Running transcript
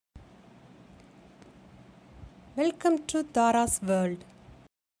Welcome to Tara's world.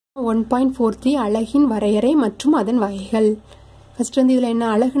 1.43 அலகின் வரையறை மற்றும் அதன் வகைகள். ஃபர்ஸ்ட் வந்து இதில் என்ன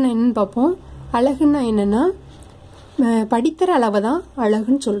அலகுன்னா என்னன்னு பார்ப்போம். அலகுன்னா என்னன்னா படித்தர அளவை தான்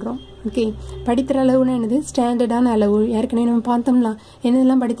அலகுன்னு சொல்கிறோம். ஓகே, படித்தர அளவுன்னா என்னது? ஸ்டாண்டர்டான அளவு. ஏற்கனவே நம்ம பார்த்தோம்லாம்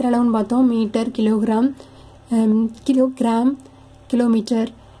என்னதெல்லாம் படித்தர அளவுன்னு பார்த்தோம். மீட்டர், கிலோகிராம்,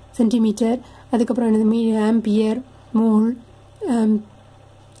 கிலோமீட்டர், சென்டிமீட்டர், அதுக்கப்புறம் என்னது ஆம்பியர், மோல்,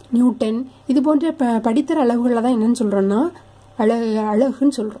 நியூட்டன், இது போன்ற படித்தர அளவுகளில் தான் என்னன்னு சொல்கிறோன்னா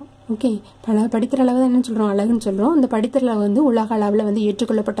அலகுன்னு சொல்கிறோம். ஓகே, படித்தர அளவு தான் என்னன்னு சொல்கிறோம்? அலகுன்னு சொல்கிறோம். இந்த படித்தர அளவு வந்து உலக அளவில் வந்து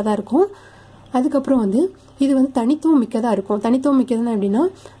ஏற்றுக்கொள்ளப்பட்டதாக இருக்கும். அதுக்கப்புறம் வந்து இது வந்து தனித்துவம் மிக்கதாக இருக்கும். தனித்துவம் மிக்கதுன்னா எப்படின்னா,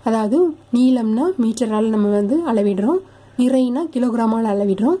 அதாவது நீளம்னா மீட்டரால் நம்ம வந்து அளவிடுறோம், நிறைனா கிலோகிராமால்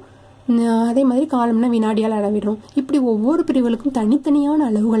அளவிடுறோம், அதே மாதிரி காலம்னா வினாடியால் அளவிடுறோம். இப்படி ஒவ்வொரு பிரிவுகளுக்கும் தனித்தனியான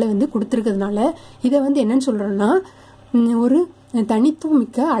அளவுகளை வந்து கொடுத்துருக்கிறதுனால இதை வந்து என்னன்னு சொல்கிறோன்னா ஒரு தனித்துவம்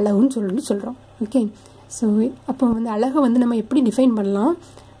மிக்க அளவுன்னு சொல்கிறோம். ஓகே, ஸோ அப்போ வந்து அழகை வந்து நம்ம எப்படி டிஃபைன் பண்ணலாம்?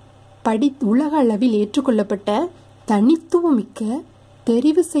 உலக அளவில் ஏற்றுக்கொள்ளப்பட்ட தனித்துவம் மிக்க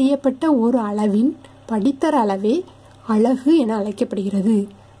தெரிவு செய்யப்பட்ட ஒரு அளவின் படித்தர அளவே அலகு என அழைக்கப்படுகிறது.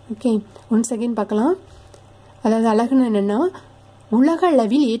 ஓகே, ஒன் செகண்ட் பார்க்கலாம். அதாவது அலகுன்னு என்னென்னா உலக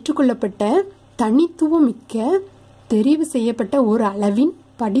அளவில் ஏற்றுக்கொள்ளப்பட்ட தனித்துவம் மிக்க தெரிவு செய்யப்பட்ட ஒரு அளவின்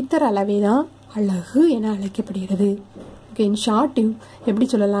படித்தர அளவே தான் அலகு என அழைக்கப்படுகிறது. ஓகே, இன் ஷார்ட் எப்படி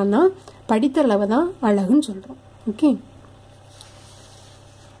சொல்லலாம்னா படித்தர அளவை தான் அலகுன்னு சொல்கிறோம். ஓகே,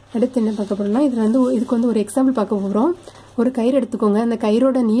 அடுத்து என்ன பார்க்க போகிறோம்னா இதுக்கு வந்து ஒரு எக்ஸாம்பிள் பார்க்க போகிறோம். ஒரு கயிறு எடுத்துக்கோங்க. அந்த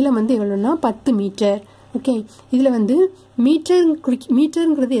கயிறோட நீளம் வந்து எவ்வளோன்னா 10 மீட்டர். ஓகே, இதில் வந்து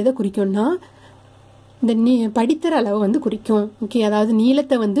மீட்டருங்கிறது எதை குறிக்கும்னா இந்த படித்தர அளவை வந்து குறிக்கும். ஓகே, அதாவது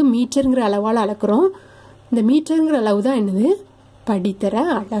நீளத்தை வந்து மீட்டருங்கிற அளவால் அளக்குறோம். இந்த மீட்டருங்கிற அளவு தான் என்னது? படித்தர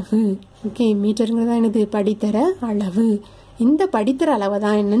அளவு. ஓகே, மீட்டருங்கிறது தான் என்னது? படித்தர அளவு. இந்த படித்தர அளவை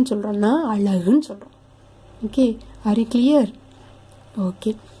தான் என்னன்னு சொல்கிறோம்னா அலகுன்னு சொல்கிறோம். Okay, are you clear?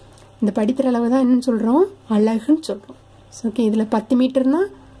 Okay, இந்த படித்தர அளவு தான் என்னன்னு சொல்கிறோம்? அலகுன்னு சொல்கிறோம். ஓகே, இதில் 10 மீட்டர்னா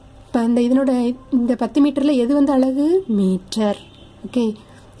இப்போ இந்த 10 மீட்டரில் எது வந்து அலகு? மீட்டர். ஓகே,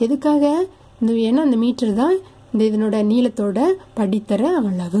 எதுக்காக? ஏன்னா அந்த மீட்டர் தான் இதனோட நீளத்தோட படித்தர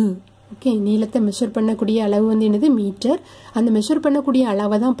அளவு. ஓகே, நீளத்தை மெஷர் பண்ணக்கூடிய அளவு வந்து என்னது? மீட்டர். அந்த மெஷர் பண்ணக்கூடிய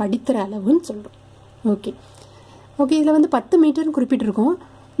அளவை தான் படித்தர அளவுன்னு சொல்கிறோம். ஓகே ஓகே, இதில் வந்து 10 மீட்டர்னு குறிப்பிட்டிருக்கோம்.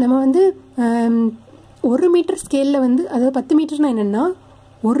 நம்ம வந்து 1 மீட்டர் ஸ்கேலில் வந்து, அதாவது 10 மீட்டர்னா என்னென்னா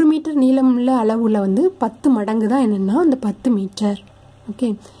 1 மீட்டர் நீளமுள்ள அளவுல வந்து 10 மடங்கு தான் என்னென்னா அந்த 10 மீட்டர். ஓகே,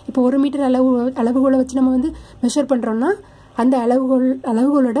 இப்போ 1 மீட்டர் அளவுகோலை வச்சு நம்ம வந்து மெஷர் பண்ணுறோன்னா அந்த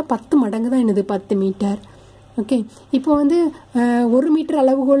அளவுகோலோட 10 மடங்கு தான் என்னது? 10 மீட்டர். ஓகே, இப்போ வந்து 1 மீட்டர்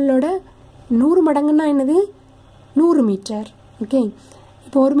அளவுகோலோட 100 மடங்குன்னா என்னது? 100 மீட்டர். ஓகே,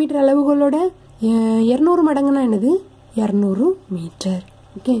 இப்போ 1 மீட்டர் அளவுகோலோட 200 மடங்குன்னா என்னது? 200 மீட்டர்.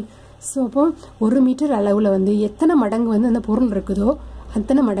 ஓகே, ஸோ அப்போ 1 மீட்டர் அளவில் வந்து எத்தனை மடங்கு வந்து அந்த பொருள் இருக்குதோ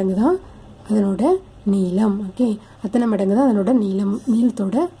அத்தனை மடங்கு தான் அதனோட நீளம். ஓகே, அத்தனை மடங்கு தான் அதனோட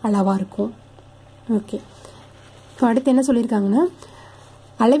நீளத்தோட அளவாக இருக்கும். ஓகே, இப்போ அடுத்து என்ன சொல்லியிருக்காங்கன்னா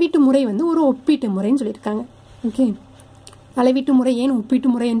அளவீட்டு முறை வந்து ஒரு ஒப்பீட்டு முறைன்னு சொல்லியிருக்காங்க. ஓகே, அளவீட்டு முறை ஏன் ஒப்பீட்டு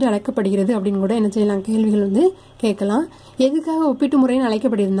முறை என்று அழைக்கப்படுகிறது அப்படின்னு கூட என்ன செய்யலாம்? கேள்விகள் வந்து கேட்கலாம். எதுக்காக ஒப்பீட்டு முறைன்னு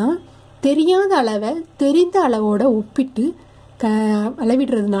அழைக்கப்படுதுன்னா தெரியாத அளவை தெரிந்த அளவோட ஒப்பிட்டு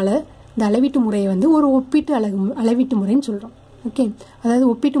அளவிடுறதுனால இந்த அளவீட்டு முறையை வந்து ஒரு ஒப்பீட்டு அளவீட்டு முறைன்னு சொல்கிறோம். ஓகே, அதாவது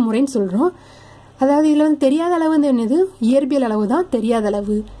ஒப்பீட்டு முறைன்னு சொல்கிறோம். அதாவது இதில் வந்து தெரியாத அளவு வந்து என்னது? இயற்பியல் அளவு தான் தெரியாத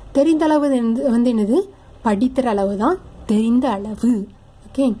அளவு. தெரிந்த அளவு வந்து என்னது? படித்தர அளவு தான் தெரிந்த அளவு.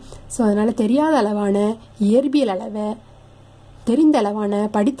 ஓகே, ஸோ அதனால் தெரியாத அளவான இயற்பியல் அளவை தெரிந்த அளவான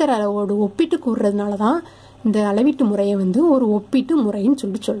படித்தர அளவோடு ஒப்பிட்டு கூறுறதுனால தான் இந்த அளவீட்டு முறையை வந்து ஒரு ஒப்பீட்டு முறைன்னு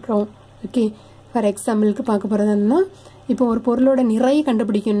சொல்கிறோம். ஓகே, ஃபார் எக்ஸாம்பிளுக்கு பார்க்க போகிறது என்னன்னா, இப்போ ஒரு பொருளோட நிறை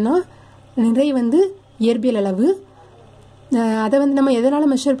கண்டுபிடிக்கணும்னா நிறை வந்து இயற்பியல் அளவு. அதை வந்து நம்ம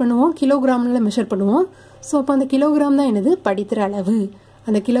எதனால் மெஷர் பண்ணுவோம்? கிலோகிராமில் மெஷர் பண்ணுவோம். ஸோ அப்போ அந்த கிலோகிராம் தான் என்னது? படித்தர அளவு.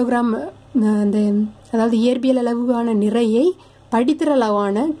 அந்த கிலோகிராம் அதாவது இயற்பியல் அளவான நிறையை படித்தர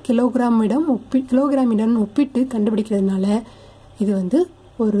அளவான கிலோகிராமிடம் ஒப்பிட்டு கண்டுபிடிக்கிறதுனால இது வந்து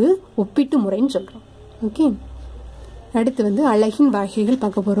ஒரு ஒப்பீட்டு முறைன்னு சொல்கிறோம். ஓகே, அடுத்து வந்து அலகின் வகைகள்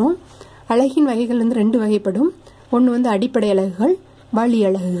பார்க்க போகிறோம். அலகின் வகைகள் வந்து 2 வகைப்படும். ஒன்று வந்து அடிப்படை அலகுகள், வழி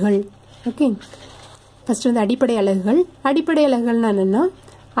அலகுகள். ஓகே, ஃபர்ஸ்ட் வந்து அடிப்படை அலகுகள். அடிப்படை அலகுகள்னா என்னென்னா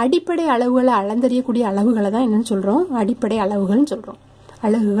அடிப்படை அளவுகளை அளந்தறியக்கூடிய அளவுகளை தான் என்னன்னு சொல்கிறோம்? அடிப்படை அளவுகள்னு சொல்கிறோம்,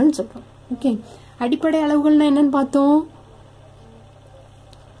 அலகுகள்னு சொல்கிறோம். ஓகே, அடிப்படை அளவுகள்னா என்னன்னு பார்த்தோம்?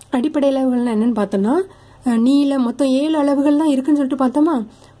 அடிப்படை அளவுகள்னா என்னன்னு பார்த்தோம்னா நீளம் மொத்தம் 7 அளவுகள் தான் இருக்குன்னு சொல்லிட்டு பார்த்தோமா?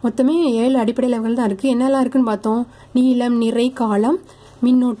 மொத்தமே 7 அடிப்படை அளவுகள் தான் இருக்குது. என்னெல்லாம் இருக்குன்னு பார்த்தோம்? நீளம், நிறை, காலம்,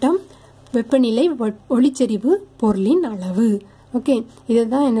 மின்னோட்டம், வெப்பநிலை, ஒளிச்செறிவு, பொருளின் அளவு. ஓகே,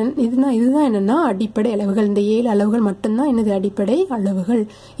 இதுதான் என்னன்னா அடிப்படை அளவுகள். இந்த 7 அளவுகள் மட்டும்தான் என்னது அடிப்படை அளவுகள்.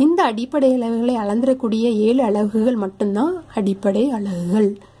 இந்த அடிப்படை அளவுகளை அளந்திரக்கூடிய 7 அலகுகள் மட்டும்தான் அடிப்படை அலகுகள்.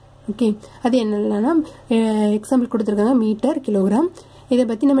 ஓகே, அது என்னன்னா எக்ஸாம்பிள் கொடுத்துருக்காங்க மீட்டர், கிலோகிராம். இதை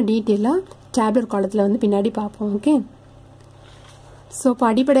பற்றி நம்ம டீட்டெயிலாக டேப்லெட் காலத்தில் வந்து பின்னாடி பார்ப்போம். ஓகே, ஸோ இப்போ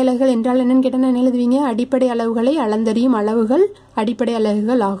அடிப்படை அலகுகள் என்றால் என்னன்னு கேட்டால் என்ன எழுதுவீங்க? அடிப்படை அளவுகளை அளந்தறியும் அளவுகள் அடிப்படை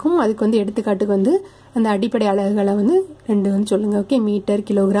அலகுகள் ஆகும். அதுக்கு வந்து எடுத்துக்காட்டுக்கு வந்து அந்த அடிப்படை அலகுகளை வந்து 2 வந்து சொல்லுங்க. ஓகே, மீட்டர்,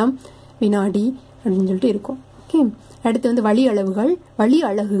 கிலோகிராம், வினாடி அப்படின்னு சொல்லிட்டு இருக்கும். ஓகே, அடுத்து வந்து வழி அளவுகள், வழி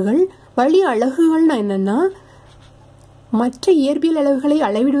அலகுகள். வழி அலகுகள்னா என்னன்னா மற்ற இயற்பியல் அளவுகளை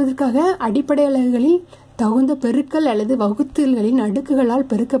அளவிடுவதற்காக அடிப்படை அலகுகளில் தகுந்த பெருக்கல் அல்லது வகுத்தல்களின் அடுக்குகளால்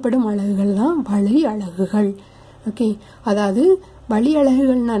பெருக்கப்படும் அலகுகள் தான் வழி அலகுகள். ஓகே, அதாவது வழி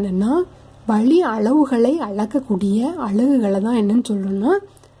அலகுகள்னா என்னன்னா வழி அளவுகளை அளக்கக்கூடிய அலகுகளை தான் என்னன்னு சொல்லணும்னா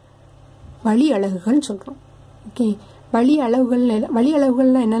வழி அலகுகள் சொல்றோம். ஓகே, வழி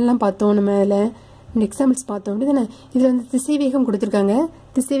அளவுகள்னா என்னெல்லாம் பார்த்தோம் நம்ம அதில் எக்ஸாம்பிள்ஸ் பார்த்தோம் அப்படிதானே. இதில் வந்து திசைவேகம் கொடுத்துருக்காங்க.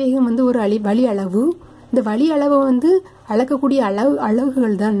 திசைவேகம் வந்து ஒரு வழி அளவு. இந்த வழி அளவை வந்து அளக்கக்கூடிய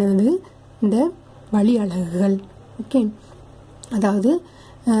அலகுகள் தான் என்னது இந்த வழி அலகுகள். ஓகே, அதாவது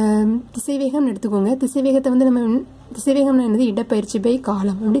திசைவேகம் எடுத்துக்கோங்க. திசைவேகத்தை வந்து நம்ம திசைவேகம்னா என்னது இடப்பெயர்ச்சி பை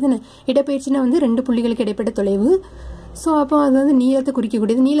காலம் அப்படிதானே. இடப்பெயர்ச்சினா வந்து 2 புள்ளிகளுக்கு இடைப்பட்ட தொலைவு. ஸோ அப்போ அது வந்து நீளத்தை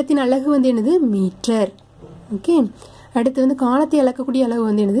குறிக்கக்கூடியது. நீளத்தின் அலகு வந்து என்னது மீட்டர். ஓகே, அடுத்து வந்து காலத்தை அளக்கக்கூடிய அளவு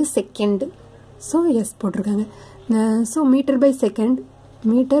வந்து என்னது செகண்ட். ஸோ எஸ் போட்டிருக்காங்க. So metre by second.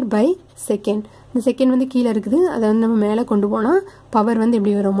 இந்த செகண்ட் வந்து கீழே இருக்குது. அதை வந்து நம்ம மேலே கொண்டு போனால் பவர் வந்து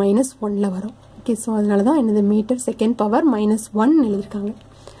எப்படி வரும்? -1ல் வரும். ஓகே, ஸோ அதனால தான் என்னது மீட்டர் செகண்ட் பவர் -1 எழுதியிருக்காங்க.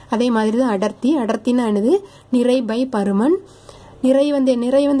 அதே மாதிரி தான் அடர்த்தினா என்னது நிறை பை பருமன். நிறை வந்து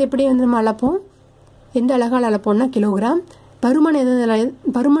எப்படி வந்து நம்ம அளப்போம்? எந்த அலகால் அளப்போம்னா கிலோகிராம்.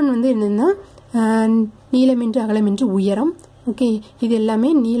 பருமன் வந்து என்னன்னா நீளம் என்று அகலம் என்று உயரம். ஓகே, இது எல்லாமே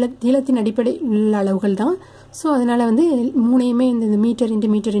நீளத்தின் அடிப்படை உள்ள அளவுகள் தான். ஸோ அதனால வந்து 3யுமே இந்த metre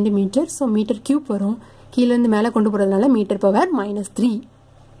into metre into metre. So metre cube வரும். கீழே இருந்து மேலே கொண்டு போகிறதுனால மீட்டர் பவர் -3.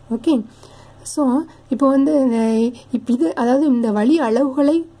 ஓகே, ஸோ இப்போ வந்து இது அதாவது இந்த வழி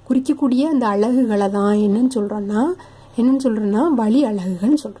அளவுகளை குறிக்கக்கூடிய அந்த அலகுகளை தான் என்னன்னு சொல்கிறோன்னா வழி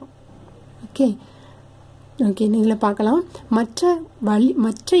அலகுகள்னு சொல்கிறோம். ஓகே, நீங்களே பார்க்கலாம்.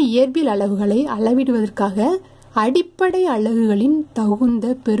 மற்ற இயற்பியல் அளவுகளை அளவிடுவதற்காக அடிப்படை அலகுகளின் தகுந்த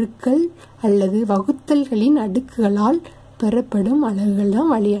பெருக்கல் அல்லது வகுத்தல்களின் அடுக்குகளால் பெறப்படும் அலகுகள் தான்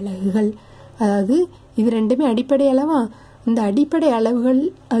வழி அலகுகள். அதாவது இது 2மே அடிப்படை அளவா. இந்த அடிப்படை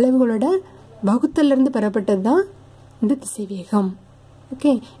அளவுகளோட வகுத்தலிருந்து பெறப்பட்டது தான் இந்த திசைவேகம்.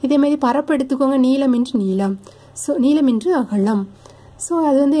 ஓகே, இதே மாதிரி பரப்பு எடுத்துக்கோங்க. நீளம் என்று நீளம். ஸோ நீளம் என்று அகலம். ஸோ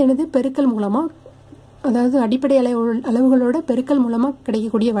அது வந்து என்னது பெருக்கல் மூலமாக, அதாவது அடிப்படை அளவுகளோட பெருக்கல் மூலமாக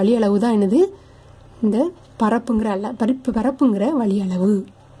கிடைக்கக்கூடிய வழி அளவு தான் என்னது இந்த பரப்புங்கிற வழி அளவு.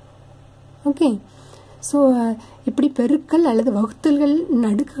 ஓகே, ஸோ இப்படி பெருக்கல் அல்லது வகுத்தல்கள்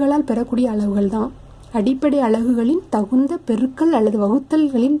அடுக்குகளால் பெறக்கூடிய அளவுகள் தான் அடிப்படை அலகுகளின் தகுந்த பெருக்கல் அல்லது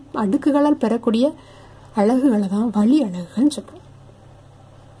வகுத்தல்களின் அடுக்குகளால் பெறக்கூடிய அலகுகளை தான் வழி அலகுகள்னு சொல்கிறோம்.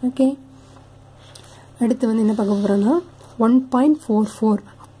 ஓகே, அடுத்து வந்து என்ன பார்க்க போகிறோம்னா 1.44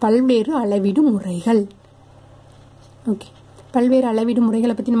 பல்வேறு அளவீடு முறைகள். ஓகே, பல்வேறு அளவீடு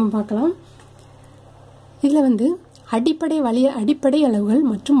முறைகளை பற்றி நம்ம பார்க்கலாம். இதில் வந்து அடிப்படை அளவுகள்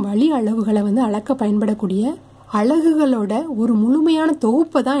மற்றும் வழி அளவுகளை வந்து அளக்க பயன்படக்கூடிய அலகுகளோட ஒரு முழுமையான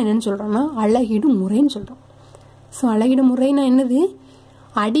தொகுப்பை தான் என்னன்னு சொல்கிறோம்னா அளவீடு முறைன்னு சொல்கிறோம். ஸோ அளவீடு முறைன்னா என்னது?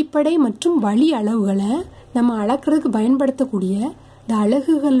 அடிப்படை மற்றும் வழி அளவுகளை நம்ம அளக்கிறதுக்கு பயன்படுத்தக்கூடிய இந்த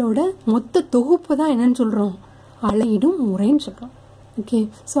அலகுகளோட மொத்த தொகுப்பு தான் என்னன்னு சொல்கிறோம்? அளவீடும் முறைன்னு சொல்கிறோம். ஓகே,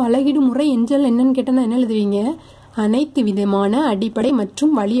 ஸோ அளவீடு முறை என்றால் என்னன்னு கேட்டால் என்ன எழுதுவீங்க? அனைத்து விதமான அடிப்படை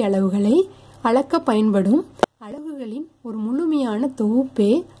மற்றும் வழி அளவுகளை அளக்க பயன்படும் அலகுகளின் ஒரு முழுமையான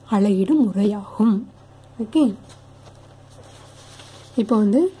தொகுப்பே அளவீடு முறையாகும். ஓகே, இப்போ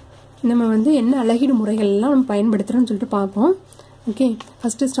வந்து நம்ம வந்து என்ன அளவீடு முறைகள்லாம் நம்ம பயன்படுத்துகிறோம்னு சொல்லிட்டு பார்ப்போம். ஓகே,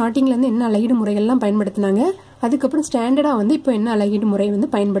 ஃபஸ்ட்டு ஸ்டார்டிங்லேருந்து என்ன அளவீடு முறைகள்லாம் பயன்படுத்தினாங்க, அதுக்கப்புறம் ஸ்டாண்டர்டாக வந்து இப்போ என்ன அளவீடு முறை வந்து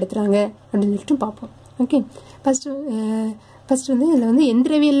பயன்படுத்துகிறாங்க அப்படின்னு சொல்லிட்டு பார்ப்போம். ஓகே, ஃபஸ்ட்டு வந்து இதில் வந்து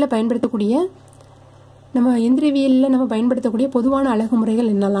எந்திரவியலில் நம்ம பயன்படுத்தக்கூடிய பொதுவான அலகு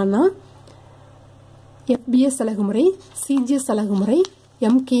முறைகள் என்னெல்லாம்னா FBS அலகுமுறை, CGS அலகுமுறை,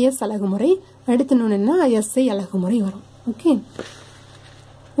 MKS அலகுமுறை, அடுத்து என்னன்னா SI அலகுமுறை வரும். ஓகே,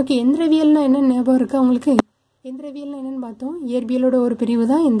 எந்திரவியல்னா என்ன ஞாபகம் இருக்கா உங்களுக்கு? எந்திரவியல்னா என்னன்னு பார்த்தோம். இயற்பியலோட ஒரு பிரிவு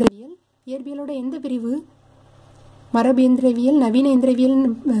தான் எந்திரவியல். இயற்பியலோட எந்த பிரிவு? மரபு எந்திரவியல், நவீன எந்திரவியல்,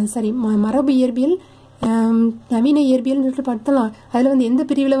 மரபு இயற்பியல், நவீன இயற்பியல்னு சொல்லிட்டு பார்த்தலாம். அதில் வந்து எந்த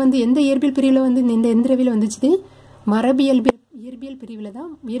இயற்பியல் பிரிவில் வந்து இந்த எந்திரவியல் வந்துச்சு? மரபு இயற்பியல் பிரிவில் தான்.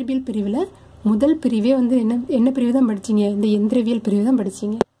 இயற்பியல் பிரிவில் முதல் பிரிவே வந்து என்ன பிரிவு தான் படிச்சீங்க? இந்த எந்திரவியல் பிரிவு தான்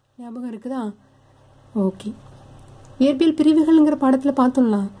படிச்சீங்க. ஞாபகம் இருக்குதா? ஓகே. இயற்பியல் பிரிவுகள்ங்கிற பாடத்தில்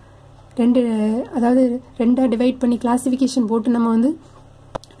பார்த்தோம்னா அதாவது ரெண்டாக டிவைட் பண்ணி கிளாசிஃபிகேஷன் போட்டு நம்ம வந்து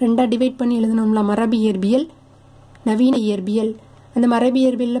ரெண்டாக டிவைட் பண்ணி எழுதணும்ல. மரபு இயற்பியல், நவீன இயற்பியல். அந்த மரபு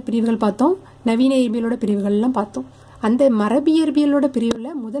இயற்பியலில் பிரிவுகள் பார்த்தோம், நவீன இயற்பியலோட பிரிவுகள்லாம் பார்த்தோம். அந்த மரபு இயற்பியலோட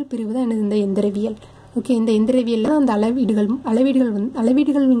பிரிவில் முதல் பிரிவு தான் என்னது? இந்த எந்திரவியல். ஓகே, இந்த எந்திரவியலில் அந்த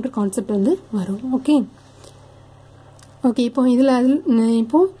அளவீடுகள்ன்ற கான்செப்ட் வந்து வரும். ஓகே ஓகே இப்போ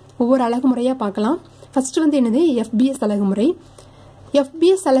இப்போ ஒவ்வொரு அழகுமுறையாக பார்க்கலாம். ஃபர்ஸ்ட் வந்து என்னது? எஃபிஎஸ் அழகுமுறை.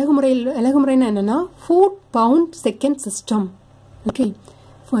 எஃபிஎஸ் அழகுமுறைன்னா என்னன்னா food bound second system. Okay,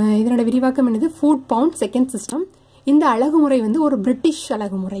 இதனோட விரிவாக்கம் என்னது? Food bound second system. இந்த அழகுமுறை வந்து ஒரு பிரிட்டிஷ்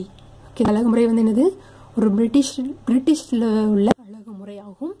அழகுமுறை. ஓகே, அழகுமுறை வந்து என்னது? ஒரு பிரிட்டிஷ்ல உள்ள அழகுமுறை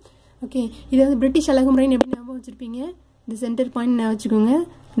ஆகும். ஓகே, இது வந்து பிரிட்டிஷ் அழகுமுறைன்னு எப்படி ஞாபகம் வச்சிருப்பீங்க? இந்த சென்டர் பாயிண்ட் வச்சுக்கோங்க,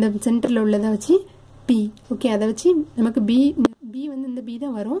 இந்த சென்டரில் உள்ளதை வச்சு பி. ஓகே, அதை வச்சு நமக்கு பி வந்து இந்த பி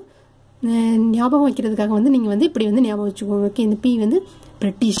தான் வரும். ஞாபகம் வைக்கிறதுக்காக வந்து நீங்கள் வந்து இப்படி வந்து ஞாபகம் வச்சுக்கோங்க. ஓகே, இந்த பி வந்து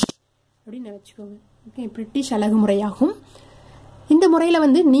பிரிட்டிஷ் அப்படின்னு வச்சுக்கோங்க. Okay, British அழகுமுறையாகும். இந்த முறையில்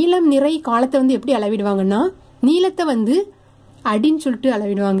வந்து நீளம் நிறை காலத்தை வந்து எப்படி அளவிடுவாங்கன்னா, நீளத்தை வந்து அடின்னு சொல்லிட்டு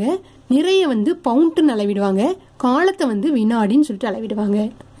அளவிடுவாங்க, நிறைய வந்து பவுண்ட்னு அளவிடுவாங்க, காலத்தை வந்து வினாடின்னு சொல்லிட்டு அளவிடுவாங்க.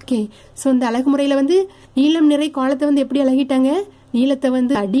 ஓகே, ஸோ இந்த அழகுமுறையில் வந்து நீளம் நிறை காலத்தை வந்து எப்படி அழகிட்டாங்க? நீளத்தை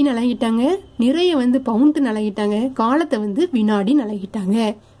வந்து அடின்னு அழகிட்டாங்க, நிறைய வந்து பவுண்ட்னு அழகிட்டாங்க, காலத்தை வந்து வினாடின்னு அழகிட்டாங்க.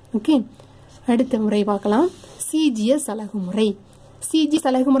 ஓகே, அடுத்த முறை பார்க்கலாம். சிஜிஎஸ் அழகுமுறை. சிஜிஎஸ்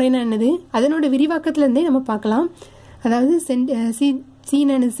அழகுமுறைனா என்னது? அதனோட விரிவாக்கத்துல இருந்தே நம்ம பார்க்கலாம். அதாவது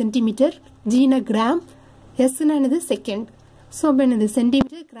சீனா என்னது? சென்டிமீட்டர், ஜீனா கிராம், எஸ்னா என்னது? செகண்ட். ஸோ அப்போ என்னது?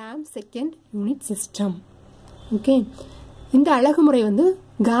 Centimetre, gram, second, unit system. Okay, இந்த அழகுமுறை வந்து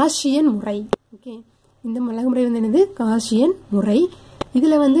காஷியன் முறை. ஓகே, இந்த அழகுமுறை வந்து என்னது? காஷியன் முறை.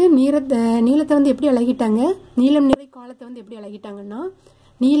 இதுல வந்து நீளத்தை வந்து எப்படி அழகிட்டாங்க? நீளம் நிறை காலத்தை வந்து எப்படி அழகிட்டாங்கன்னா,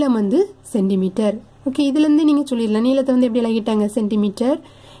 நீளம் வந்து சென்டிமீட்டர். ஓகே, இதுல இருந்து நீங்க சொல்லிடலாம். நீளத்தை வந்து எப்படி அழகிட்டாங்க? சென்டிமீட்டர்.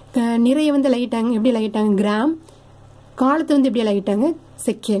 நிறைய வந்து அழகிட்டாங்க, எப்படி அழகிட்டாங்க? கிராம். காலத்தை வந்து எப்படி அழகிட்டாங்க?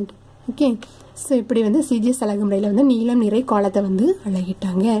 செகண்ட். ஓகே, ஸோ இப்படி வந்து சிஜிஎஸ் அழகுமுறையில் வந்து நீளம் நிறை காலத்தை வந்து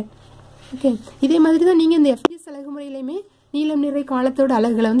அழகிட்டாங்க. ஓகே, இதே மாதிரி தான் நீங்கள் இந்த எஃபிஎஸ் அழகுமுறையிலையுமே நீளம் நிறை காலத்தோட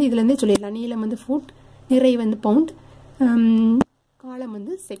அலகுகளை வந்து இதுலேருந்தே சொல்லிடலாம். நீளம் வந்து ஃபுட், நிறை வந்து பவுண்ட், காலம்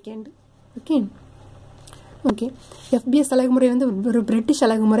வந்து செகண்ட். ஓகே ஓகே எஃபிஎஸ் அழகுமுறை வந்து ஒரு பிரிட்டிஷ்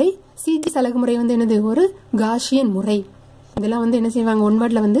அழகுமுறை. சிஜிஎஸ் அழகுமுறை வந்து என்னது? ஒரு காஷியன் முறை. இதெல்லாம் வந்து என்ன செய்வாங்க? ஒன்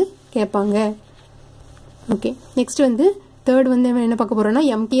வேர்டில் வந்து கேட்பாங்க. ஓகே, நெக்ஸ்ட் வந்து தேர்ட் வந்து என்ன பார்க்க போறோம்னா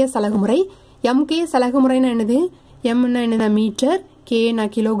எம்கேஎஸ் அழகுமுறை. எம்கேஎஸ் அழகுமுறைனா என்னது? எம்னா என்னன்னா metre, கேனா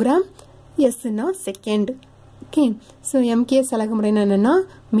kilogram, எஸ்னா second. Okay, so MKS அழகுமுறைனா என்னன்னா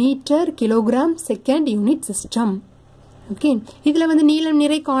metre, kilogram, second, unit system. Okay, இதில் வந்து நீளம்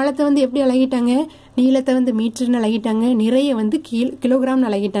நிறை காலத்தை வந்து எப்படி அழகிட்டாங்க? நீளத்தை வந்து மீட்டர்னு அழகிட்டாங்க, நிறைய வந்து கிலோகிராம்னு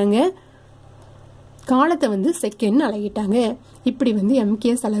அழகிட்டாங்க, காலத்தை வந்து செகண்ட்னு அழகிட்டாங்க. இப்படி வந்து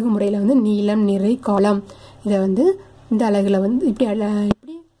எம்கேஎஸ் அழகுமுறையில் வந்து நீளம் நிறை காலம் இதை வந்து இந்த அலகுல வந்து இப்படி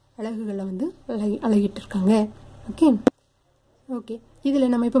அலகுகளை வந்து அழகிட்டு இருக்காங்க. ஓகே ஓகே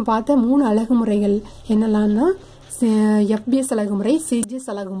இதில் நம்ம இப்போ பார்த்த 3 அலகுமுறைகள் என்னெல்லாம்னா எஃபிஎஸ் அலகுமுறை, சிஜிஎஸ்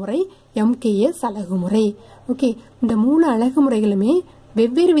அலகுமுறை, எம்கேஎஸ் அலகுமுறை. ஓகே, இந்த 3 அலகுமுறைகளுமே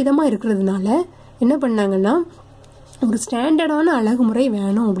வெவ்வேறு விதமாக இருக்கிறதுனால என்ன பண்ணாங்கன்னா ஒரு ஸ்டாண்டர்டான அழகுமுறை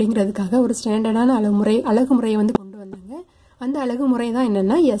வேணும் அப்படிங்கிறதுக்காக ஒரு ஸ்டாண்டர்டான அழகுமுறையை வந்து கொண்டு வந்தாங்க. அந்த அழகுமுறை தான்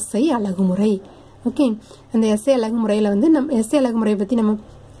என்னன்னா எஸ்ஐ அழகுமுறை. ஓகே, அந்த எஸ்ஐ அழகுமுறையில் வந்து எஸ்ஐ அழகுமுறையை பற்றி நம்ம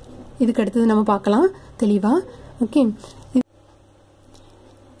இதுக்கு அடுத்தது நம்ம பார்க்கலாம் தெளிவாக. ஓகே,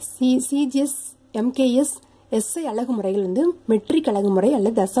 சிஜிஎஸ், எம்கேஎஸ், எஸ்ஐ அழகுமுறைகள் வந்து மெட்ரிக் அழகுமுறை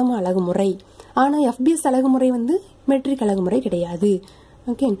அல்லது தசம அழகுமுறை. ஆனால் எஃபிஎஸ் அழகுமுறை வந்து மெட்ரிக் அழகுமுறை கிடையாது.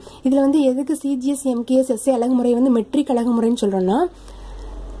 ஓகே, இதில் வந்து எதுக்கு சிஜிஎஸ், எம்கேஎஸ், எஸ்ஐ அழகுமுறை வந்து மெட்ரிக் அழகுமுறைன்னு சொல்கிறோன்னா,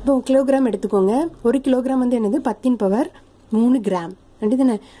 இப்போ கிலோகிராம் எடுத்துக்கோங்க. 1 கிலோகிராம் வந்து என்னது? 10⁻³ கிராம்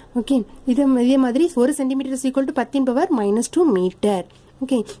அப்படிதானே? ஓகே, இதே மாதிரி 1 சென்டிமீட்டர் = 10⁻⁻2 மீட்டர்.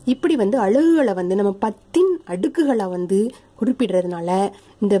 ஓகே, இப்படி வந்து அலகுகளை வந்து நம்ம 10 அடுக்குகளை வந்து குறிப்பிடுறதுனால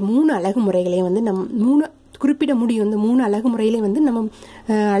இந்த 3 அலகுமுறைகளையும் வந்து நம்ம 3 குறிப்பிட முடியும். இந்த 3 அலகுமுறையிலே வந்து நம்ம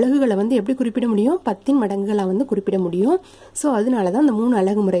அலகுகளை வந்து எப்படி குறிப்பிட முடியும்? 10 மடங்குகளை வந்து குறிப்பிட முடியும். ஸோ அதனால தான் இந்த 3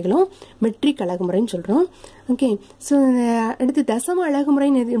 அலகுமுறைகளும் மெட்ரிக் அலகுமுறைன்னு சொல்கிறோம். ஓகே, ஸோ அடுத்து தசம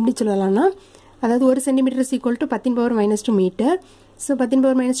அலகுமுறைன்னு எப்படி சொல்லலாம்னா, அதாவது 1 சென்டிமீட்டர் = 10⁻⁻2 மீட்டர். ஸோ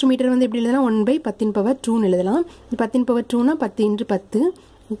 10⁻⁻2 மீட்டர் வந்து எப்படி எழுதலாம்? 1/10⁻2ன்னு எழுதலாம். 10⁻2னா 10 × 10.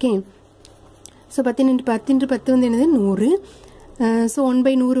 ஓகே, ஸோ 10 × 10 வந்து என்னது? 100. ஸோ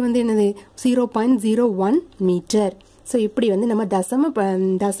 1/100 வந்து என்னது? 0.01 மீட்டர். ஸோ இப்படி வந்து நம்ம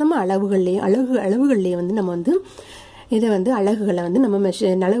தசம அளவுகள்லேயே வந்து நம்ம வந்து இதை வந்து அலகுகளை வந்து நம்ம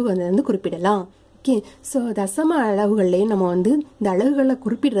அளவு வந்து குறிப்பிடலாம். ஓகே, ஸோ தசம அளவுகள்லையும் நம்ம வந்து இந்த அலகுகளை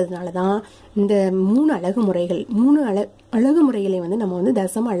குறிப்பிடுறதுனால தான் இந்த 3 அலகு முறைகள் 3 அலகு முறைகளை வந்து நம்ம வந்து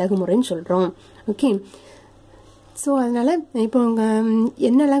தசம அலகு முறைன்னு சொல்கிறோம். ஓகே, ஸோ அதனால் இப்போ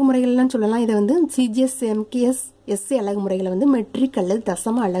என்ன அலகு முறைகள்லாம் சொல்லலாம், இதை வந்து சிஜிஎஸ், எம்கேஎஸ், எஸ்சி அலகு முறைகளை வந்து மெட்ரிக் அல்லது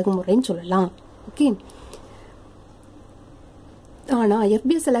தசம அலகு முறைன்னு சொல்லலாம். ஓகே, ஆனால்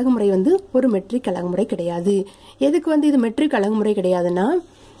எஃபிஎஸ் அலகுமுறை வந்து ஒரு மெட்ரிக் அலகுமுறை கிடையாது. எதுக்கு வந்து இது மெட்ரிக் அலகுமுறை கிடையாதுன்னா,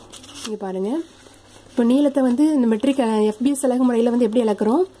 இங்கே பாருங்கள், இப்போ நீளத்தை வந்து இந்த மெட்ரிக் எஃபிஎஸ் அலகுமுறையில் வந்து எப்படி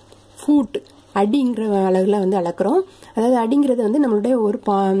அளக்குறோம், ஃபூட் அடிங்கிற அளவில் வந்து அளக்குறோம். அதாவது அடிங்கிறது வந்து நம்மளுடைய ஒரு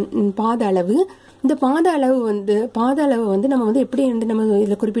பாத அளவு. இந்த பாத அளவு வந்து நம்ம வந்து எப்படி வந்து நம்ம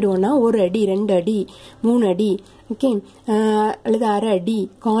இதில் குறிப்பிடுவோம்னா 1 அடி, 2 அடி, 3 அடி, ஓகே, அல்லது அரை அடி,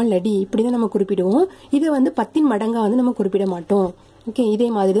 1/4 அடி, இப்படி தான் நம்ம குறிப்பிடுவோம். இதை வந்து 10 மடங்காக வந்து நம்ம குறிப்பிட மாட்டோம். ஓகே, இதே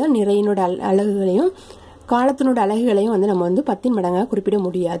மாதிரி தான் நிறையினோட அலகுகளையும் காலத்தினோட அலகுகளையும் வந்து நம்ம வந்து 10 மடங்காக குறிப்பிட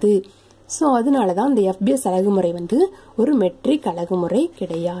முடியாது. ஸோ அதனால தான் இந்த எஃபிஎஸ் அலகுமுறை வந்து ஒரு மெட்ரிக் அலகுமுறை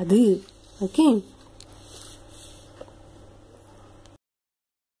கிடையாது. ஓகே.